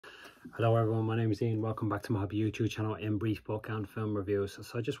Hello everyone, my name is Ian. Welcome back to my YouTube channel in brief book and film reviews.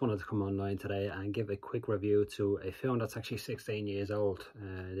 So I just wanted to come online today and give a quick review to a film that's actually 16 years old.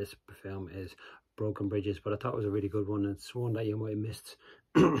 This film is Broken Bridges, but I thought it was a really good one. It's one that you might have missed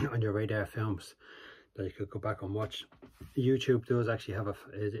on your radar films that you could go back and watch. YouTube does actually have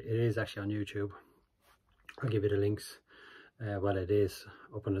it is actually on YouTube. I'll give you the links. Well, it is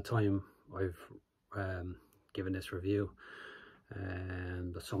up on the time I've given this review.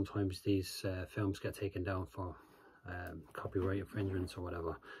 But sometimes these films get taken down for copyright infringements or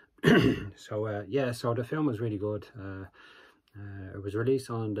whatever. So the film was really good. It was released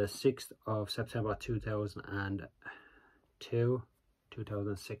on the 6th of September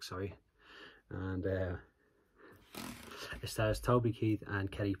 2006, sorry, and it stars Toby Keith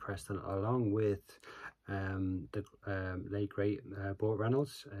and Kelly Preston, along with the late great Burt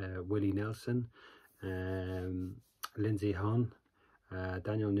Reynolds, Willie Nelson, Lindsay, Haun,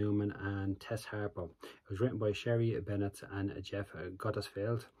 Daniel Newman and Tess Harper. It was written by Cherie, Bennett and Jeff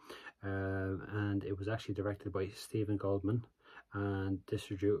Gottesfeld, and it was actually directed by Goldman and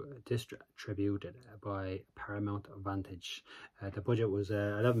distributed by Paramount Vantage. The budget was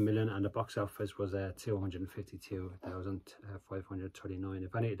 11 million and the box office was 252,539.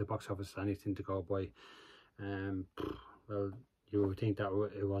 If any, the box office is anything to go by, well, you would think that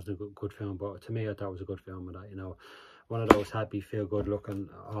it wasn't a good film, but to me I thought it was a good film. And that, you know, one of those happy, feel good looking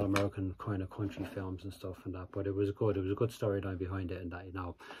all American kind of country films and stuff and that, but it was good. It was a good storyline behind it and that, you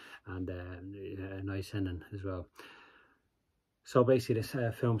know, and a nice ending as well. So basically this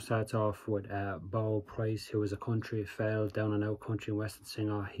film starts off with Bo Price, who is a failed down and out country and western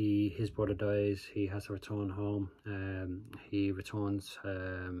singer. His brother dies, he has to return home. He returns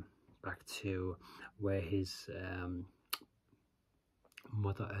back to where his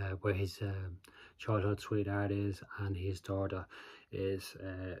childhood sweetheart is, and his daughter is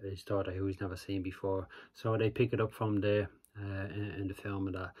who he's never seen before. So they pick it up from there in the film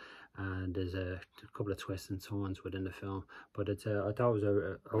and that, and there's a couple of twists and turns within the film. But it's I thought it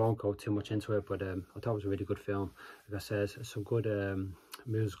was I won't go too much into it, but I thought it was a really good film. Like I said, some good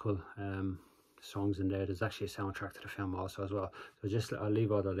musical songs in there. There's actually a soundtrack to the film also as well. So I'll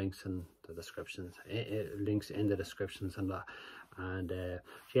leave all the links in the descriptions, links in the descriptions and that. And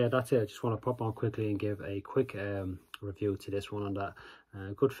yeah, that's it. I just want to pop on quickly and give a quick review to this one on that.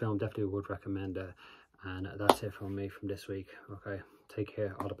 Good film, definitely would recommend it. And that's it from me from this week. Okay, take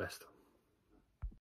care, all the best.